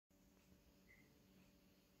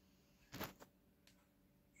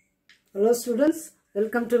Hello students,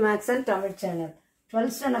 welcome to Maths and Tamil channel.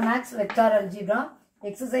 12th standard Maths Vector Algebra,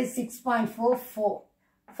 exercise 6.44.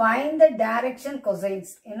 Find the direction cosines.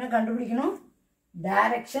 என்ன கண்டுபிடிக்கணும்?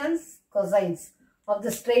 Directions cosines of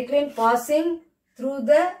the straight line passing through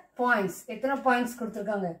the points. எத்தனை points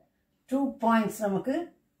கொடுத்திருக்காங்க? 2 points நமக்கு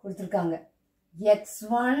கொடுத்திருக்காங்க.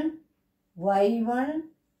 x1, y1,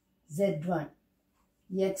 z1.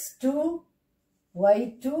 x2,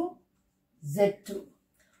 y2, z2.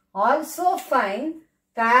 Also find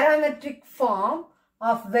parametric form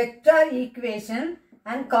of vector equation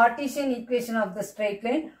and Cartesian equation of the straight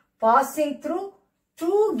line passing through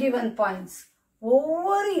two given points.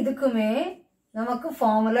 ஒவ்வொரு இதுக்குமே நமக்கு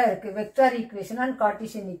formula இருக்கு vector equation and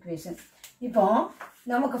Cartesian equation. இப்போ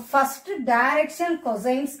நமக்கு first direction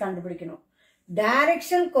cosines கண்டுபிடிக்கணும்.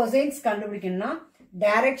 Direction cosines கண்டுபிடிக்கணும்னா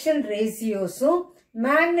direction ratiosம்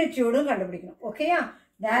magnitudeம் கண்டுபிடிக்கணும். ஓகேயா?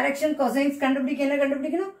 Direction cosines கண்டுபிடிக்க என்ன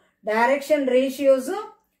கண்டுபிடிக்கணும்? Direction ratiosம்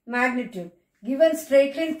magnitude. Given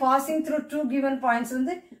straight line passing through two given points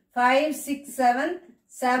வந்து 5, 6, 7,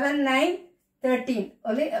 7, 9, 13.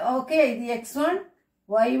 Okay, இது x1,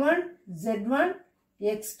 y1, z1,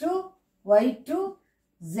 x2, y2,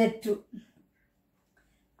 z2.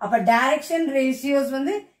 அப்ப direction ratios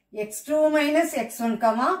வந்து x2 minus x1,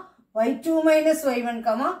 y2 minus y1,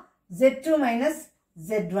 z2 minus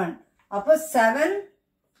z1. அப்ப 7,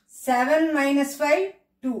 7 minus 5,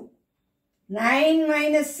 2. 9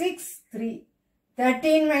 minus 6, 3.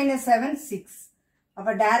 13 minus 7, 6.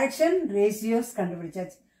 அப்ப direction ratios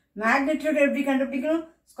கண்டுபிடிச்சாச்சு. Magnitude எப்படி கண்டுபிடிக்கணும்?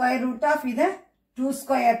 Square root of இத 2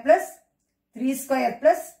 square plus 3 square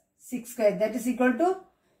plus 6 square. That is equal to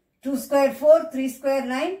 2 square 4, 3 square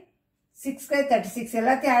 9, 6 square 36.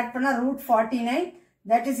 எல்லாத்தையும் add பண்ணா root 49.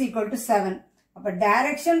 That is equal to 7. அப்ப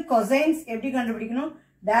direction cosines எப்படி கண்டுபிடிக்கணும்?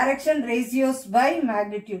 Direction ratios by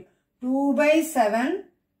magnitude. 2 by 7,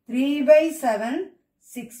 3 by 7,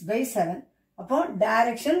 6 by 7. அப்போ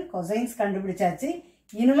direction cosines கண்டுபிடிச்சாச்சு.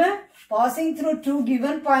 இனிமே passing through two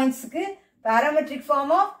given points க்கு parametric form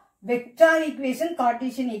of vector equation,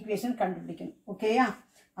 Cartesian equation கண்டுபிடிக்கணும். ஓகேயா?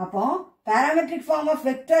 அப்போ parametric form of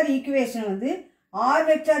vector equation வந்து r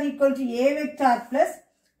vector equal to a vector plus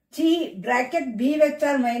t bracket b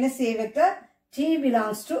vector minus a vector, t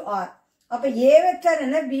belongs to r. அப்ப a vector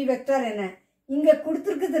என்ன, b vector என்ன? இங்க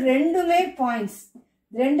கொடுத்திருக்கிறது ரெண்டுமே points.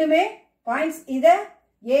 ரெண்டுமே points. இத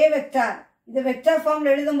a vector. இத vector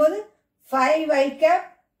formல எழுதும்போது 5i cap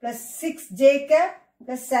plus 6j cap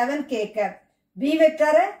plus 7k cap. b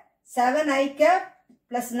vector 7i cap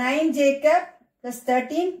plus 9j cap plus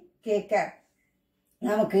 13k cap.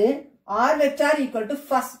 நமக்கு r vector equal to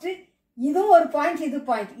first இது ஒரு point, இது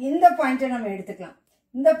point. இந்த point நம்ம எடுத்துக்கலாம்.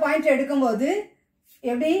 இந்த point எடுக்கும்போது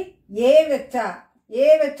எப்படி? a vector. a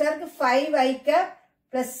vector க்கு 5i cap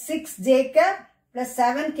plus 6j cap plus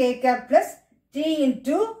 7k cap plus t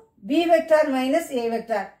into b vector minus a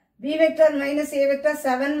vector. b vector minus a vector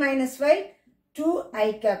 7 minus 5 2i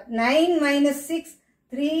cap. 9 minus 6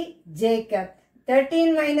 3j cap.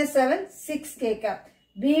 13 minus 7 6k cap.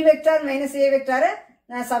 b vector minus a vector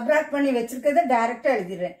நான் subtract பண்ணி வச்சிருக்கிறத டைரக்டா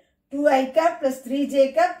எழுதிறேன். 2i cap plus 3j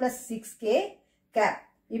cap plus 6k cap.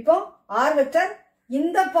 இப்போ r vector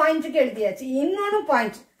இந்த பாயிண்ட்க்கு எழுதியாச்சு. இன்னொரு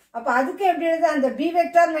point. அப்ப அதுக்கு எப்படி எழுத? அந்த b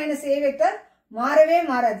vector minus a vector மாறவே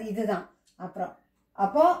மாறாது. இதுதான். அப்புறம்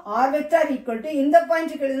அப்போ r vector equal to இந்த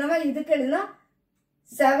பாயிண்ட்க்கு எழுதுனா இதுக்கு எழுதுனா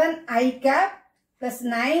 7i cap plus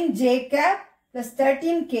 9j cap plus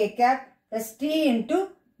 13k cap plus t into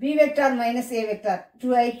b vector minus a vector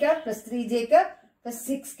 2i cap plus 3j cap plus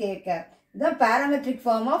 6k cap. இதுதான் parametric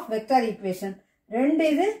form of vector equation. ரெண்டு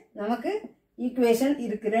இது நமக்கு equation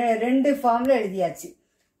இருக்கு. ரெண்டு ஃபார்ம்ல எழுதியாச்சு.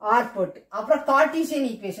 r போட்டு. அப்புறம் Cartesian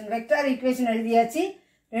equation, vector equation எழுதியாச்சு.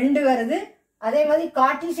 ரெண்டு வருது. அதே மாதிரி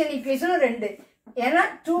Cartesian equation ரெண்டு. ஏன்னா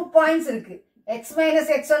 2 points இருக்கு. x minus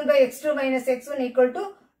x1 by x2 minus x1 equal to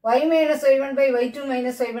y minus y1 by y2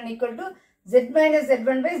 minus y1 equal to z minus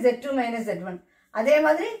z1 by z2 minus z1. அதே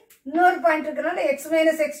மாதிரி இன்னொரு பாயிண்ட் இருக்கனால x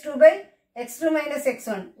minus x2 by x2 minus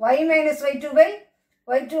x1, y minus y2 by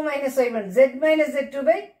y2 minus y1, z minus z2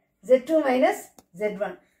 by z2 minus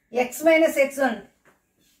z1. x minus x1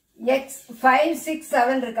 x 5 6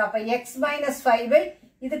 7 இருக்கு. அப்ப x minus 5 by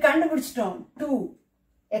இது கண்டுபிடிச்சிட்டோம் 2.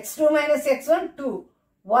 x2 minus x1 2.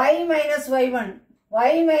 y minus y1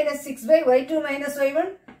 y minus 6 by y2 minus y1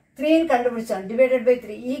 3 கண்டுபிடிச்சோம். divided by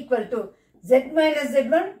 3 equal to z minus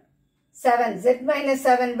z1 7. z minus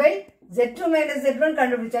 7 by z2 minus z1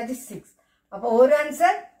 கண்டுபிடிச்சாச்சு 6. அப்ப ஒரு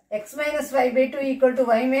answer x minus 5 by 2 equal to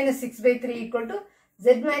y minus 6 by 3 equal to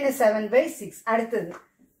z minus 7 by 6. அடுத்தது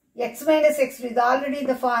x minus x2 இது already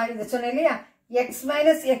இந்த சொன்னேன் இல்லையா? x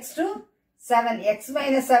minus x2 7. x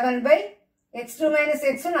minus 7 by x2 minus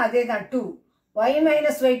x1 அதே தான் 2. y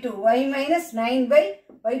minus y2, y minus 9 by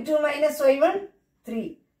y2 minus y1 3.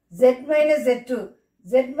 z minus z2,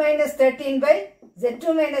 z minus 13 by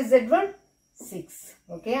z2 minus z1 6.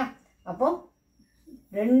 Okay, அப்போ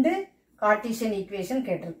ரெண்டு Cartesian equation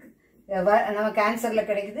கேட்டிருக்கு. நமக்கு ஆன்சரில்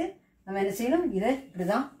கிடைக்குது. நம்ம என்ன செய்யணும், இதை இப்படி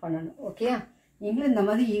தான் பண்ணணும். ஓகே, நீங்களும் இந்த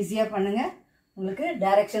மாதிரி ஈஸியாக பண்ணுங்கள். உங்களுக்கு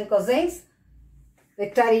direction cosines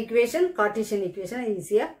vector equation Cartesian equation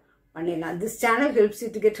ஈஸியாக பண்ணிடலாம். This channel helps you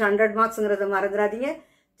to get 100 மார்க்ஸ்ங்கிறத மறந்துடாதீங்க.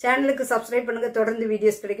 சேனலுக்கு சப்ஸ்கிரைப் பண்ணுங்கள். தொடர்ந்து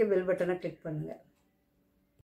வீடியோஸ் கிடைக்க பெல் பட்டனை கிளிக் பண்ணுங்கள்.